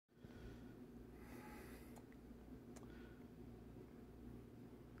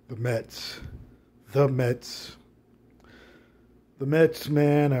The Mets. The Mets. The Mets,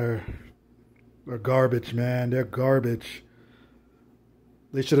 man, are garbage, man. They're garbage.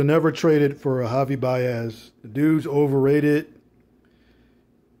 They should have never traded for a Javi Baez. The dude's overrated.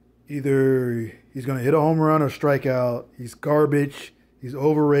 Either he's going to hit a home run or strike out. He's garbage. He's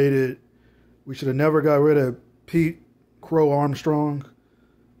overrated. We should have never got rid of Pete Crow Armstrong.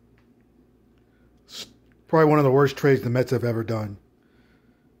 It's probably one of the worst trades the Mets have ever done.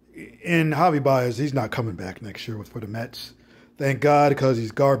 And Javi Baez, he's not coming back next year for the Mets. Thank God, because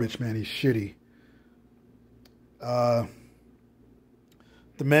he's garbage, man. He's shitty. The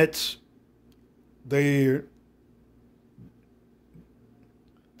Mets, they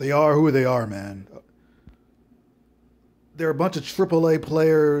are who they are, man. They're a bunch of AAA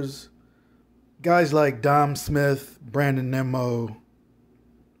players. Guys like Dom Smith, Brandon Nimmo,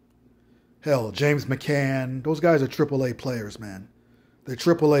 hell, James McCann. Those guys are AAA players, man. They're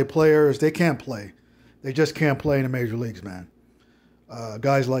AAA players. They can't play. They just can't play in the major leagues, man.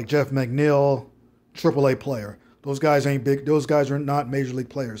 Guys like Jeff McNeil, AAA player. Those guys ain't big. Those guys are not major league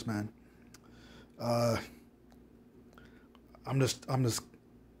players, man. I'm just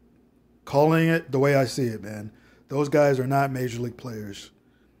calling it the way I see it, man. Those guys are not major league players.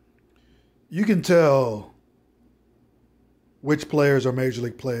 You can tell which players are major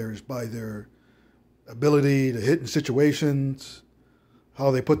league players by their ability to hit in situations, how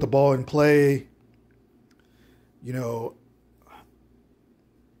they put the ball in play, you know,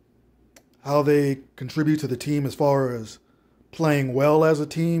 how they contribute to the team as far as playing well as a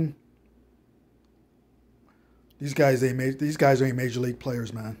team. These guys ain't major league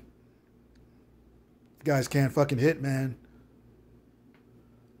players, man. These guys can't fucking hit, man.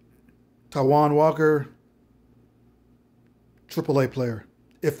 Taijuan Walker, AAA player,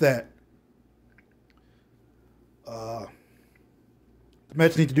 if that. The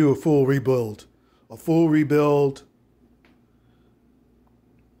Mets need to do a full rebuild. A full rebuild.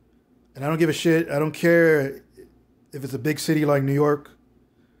 And I don't give a shit. I don't care if it's a big city like New York.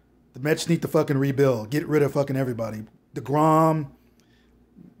 The Mets need to fucking rebuild. Get rid of fucking everybody. DeGrom,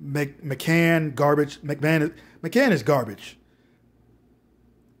 McCann, garbage. McCann is garbage.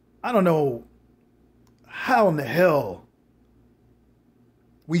 I don't know how in the hell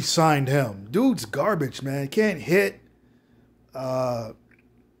we signed him. Dude's garbage, man. Can't hit.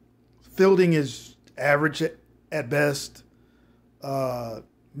 Fielding is average at best.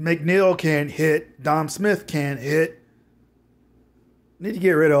 McNeil can't hit. Dom Smith can't hit. Need to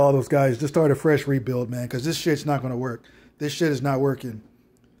get rid of all those guys. Just start a fresh rebuild, man, because this shit's not going to work. This shit is not working.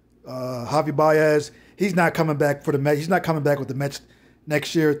 Javi Baez, he's not coming back for the Mets. He's not coming back with the Mets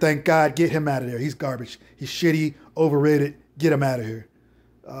next year. Thank God. Get him out of there. He's garbage. He's shitty, overrated. Get him out of here.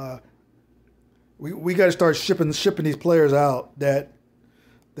 We got to start shipping these players out that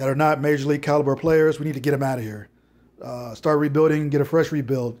are not major league caliber players. We need to get them out of here. Start rebuilding, get a fresh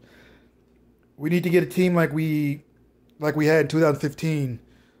rebuild. We need to get a team like we had in 2015.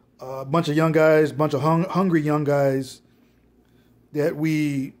 A bunch of young guys, bunch of hungry young guys that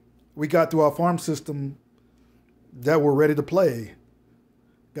we got through our farm system that were ready to play.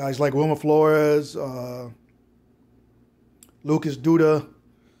 Guys like Wilmer Flores, Lucas Duda,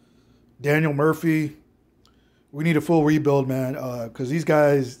 Daniel Murphy. We need a full rebuild, man, because these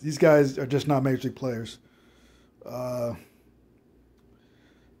guys are just not major league players. You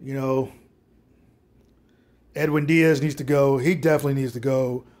know, Edwin Diaz needs to go. He definitely needs to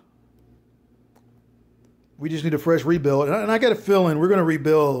go. We just need a fresh rebuild. And I got a feeling we're going to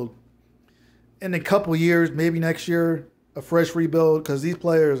rebuild in a couple years, maybe next year, a fresh rebuild, because these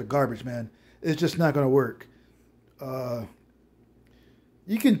players are garbage, man. It's just not going to work.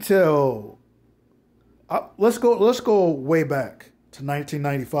 You can tell. Let's go way back to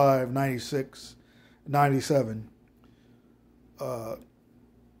 1995, 96, 97.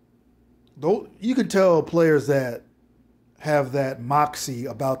 You can tell players that have that moxie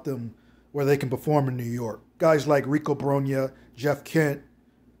about them where they can perform in New York. Guys like Rico Brogna, Jeff Kent,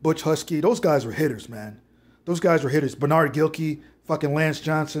 Butch Husky, those guys were hitters, man. Those guys were hitters. Bernard Gilkey, fucking Lance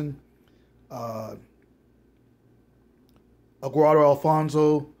Johnson, Aguado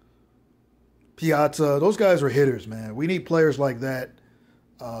Alfonso, Piazza, those guys were hitters, man. We need players like that.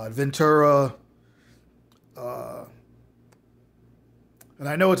 Ventura. And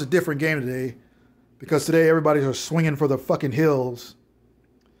I know it's a different game today because today everybody's are swinging for the fucking hills.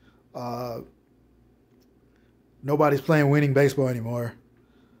 Nobody's playing winning baseball anymore.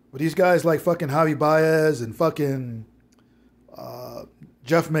 But these guys like fucking Javi Baez and fucking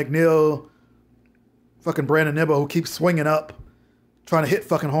Jeff McNeil, fucking Brandon Nimmo, who keeps swinging up, trying to hit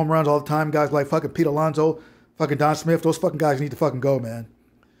fucking home runs all the time. Guys like fucking Pete Alonso, fucking Don Smith, those fucking guys need to fucking go, man.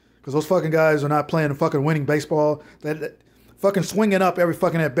 because those fucking guys are not playing fucking winning baseball. That fucking swinging up every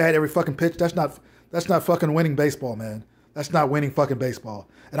fucking at bat, every fucking pitch. That's not fucking winning baseball, man. That's not winning fucking baseball.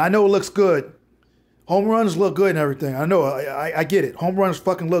 And I know it looks good. Home runs look good and everything. I know. I get it. Home runs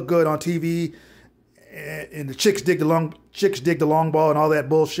fucking look good on TV, and the chicks dig the long ball and all that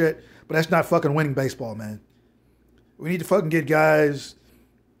bullshit. But that's not fucking winning baseball, man. We need to fucking get guys.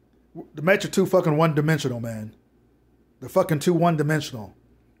 The Mets are too fucking one-dimensional, man. They're fucking too one-dimensional.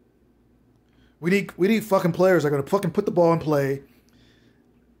 We need fucking players that are gonna fucking put the ball in play.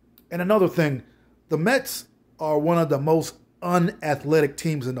 And another thing, the Mets are one of the most unathletic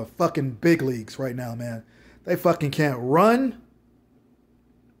teams in the fucking big leagues right now, man. They fucking can't run.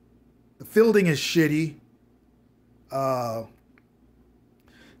 The fielding is shitty.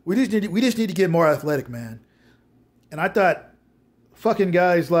 We just need to get more athletic, man. And I thought fucking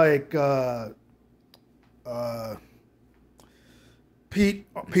guys like Pete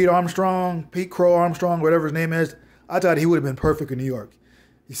Armstrong, Pete Crow Armstrong, whatever his name is, I thought he would have been perfect in New York.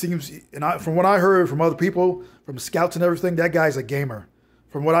 He seems, from what I heard from other people, from scouts and everything, that guy's a gamer.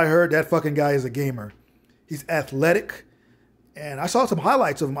 From what I heard, that fucking guy is a gamer. He's athletic, and I saw some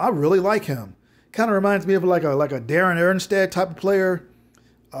highlights of him. I really like him. Kind of reminds me of like a Darren Aronstead type of player.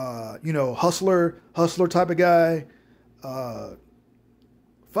 Hustler type of guy.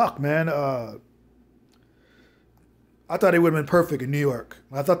 Fuck, man. I thought he would have been perfect in New York.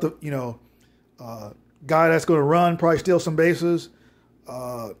 I thought guy that's going to run, probably steal some bases.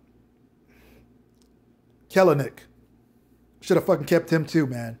 Kelenic. Should have fucking kept him too,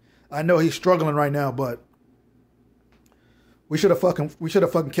 man. I know he's struggling right now, but we should have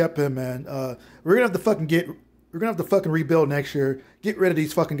fucking kept him, man. We're gonna have to fucking rebuild next year. Get rid of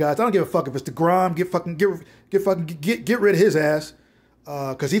these fucking guys. I don't give a fuck if it's DeGrom. Get rid of his ass.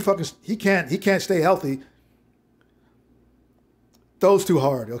 Cause he can't stay healthy. Throws too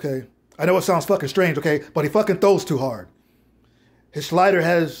hard, okay? I know it sounds fucking strange, okay? But he fucking throws too hard. His slider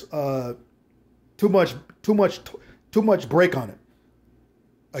has too much break on it.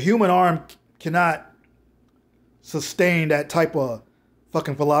 A human arm cannot sustain that type of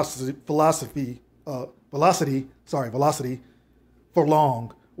fucking velocity for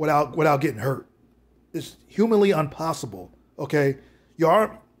long without getting hurt. It's humanly impossible, okay?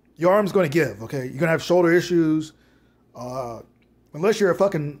 Your arm's going to give, okay? You're going to have shoulder issues. Unless you're a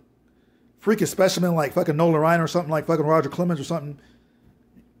fucking freakish specimen like fucking Nolan Ryan or something, like fucking Roger Clemens or something.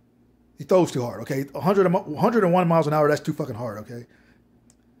 He throws too hard, okay? 101 miles an hour, that's too fucking hard, okay?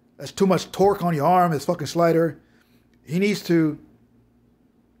 That's too much torque on your arm, his fucking slider. He needs to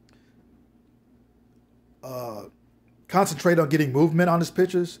concentrate on getting movement on his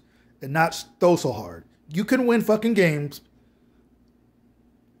pitches and not throw so hard. You can win fucking games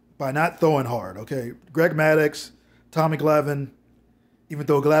by not throwing hard, okay? Greg Maddux, Tommy Glavine, even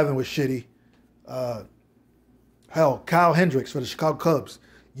though Glavine was shitty. Hell, Kyle Hendricks for the Chicago Cubs.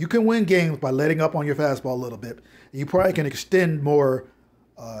 You can win games by letting up on your fastball a little bit. And you probably can extend more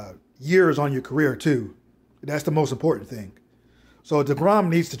years on your career, too. That's the most important thing. So DeGrom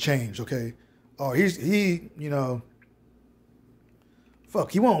needs to change, okay? Oh, he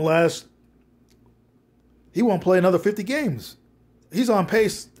won't last. He won't play another 50 games. He's on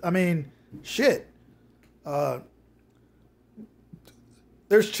pace. I mean, shit.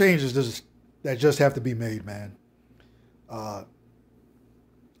 There's changes that just have to be made, man.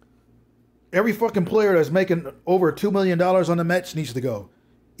 Every fucking player that's making over $2 million on the Mets needs to go.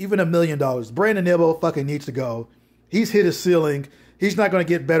 Even $1 million. Brandon Nibble fucking needs to go. He's hit his ceiling. He's not going to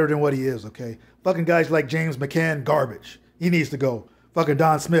get better than what he is, okay? Fucking guys like James McCann, garbage. He needs to go. Fucking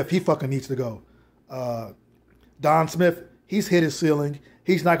Don Smith, he fucking needs to go. Don Smith, he's hit his ceiling.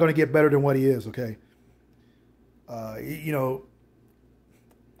 He's not going to get better than what he is, okay?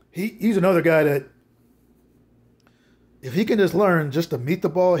 He's another guy that if he can just learn just to meet the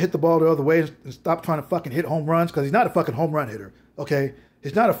ball, hit the ball the other way, and stop trying to fucking hit home runs, because he's not a fucking home run hitter, okay?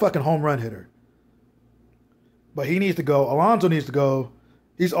 He's not a fucking home run hitter. But he needs to go. Alonso needs to go.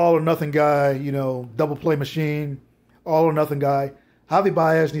 He's all or nothing guy, double play machine, all or nothing guy. Javi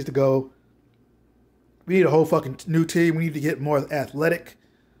Baez needs to go. We need a whole fucking new team. We need to get more athletic.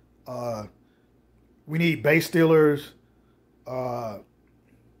 We need base stealers.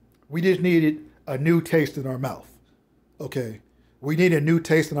 We just needed a new taste in our mouth. Okay. We need a new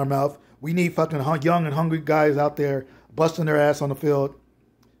taste in our mouth. We need fucking young and hungry guys out there busting their ass on the field.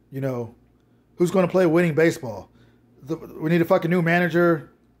 Who's going to play winning baseball? We need a fucking new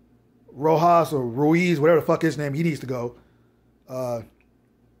manager. Rojas or Ruiz, whatever the fuck his name, he needs to go.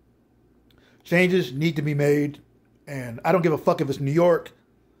 Changes need to be made. And I don't give a fuck if it's New York,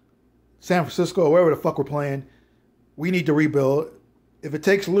 San Francisco, or wherever the fuck we're playing. We need to rebuild. If it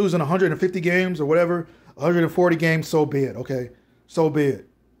takes losing 150 games or whatever, 140 games, so be it. Okay, so be it.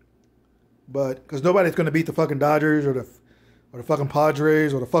 But because nobody's going to beat the fucking Dodgers or the fucking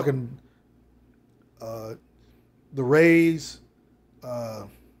Padres or the fucking the Rays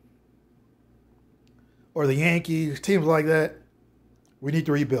or the Yankees, teams like that. We need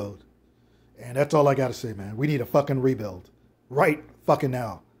to rebuild, and that's all I got to say, man. We need a fucking rebuild right fucking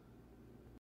now.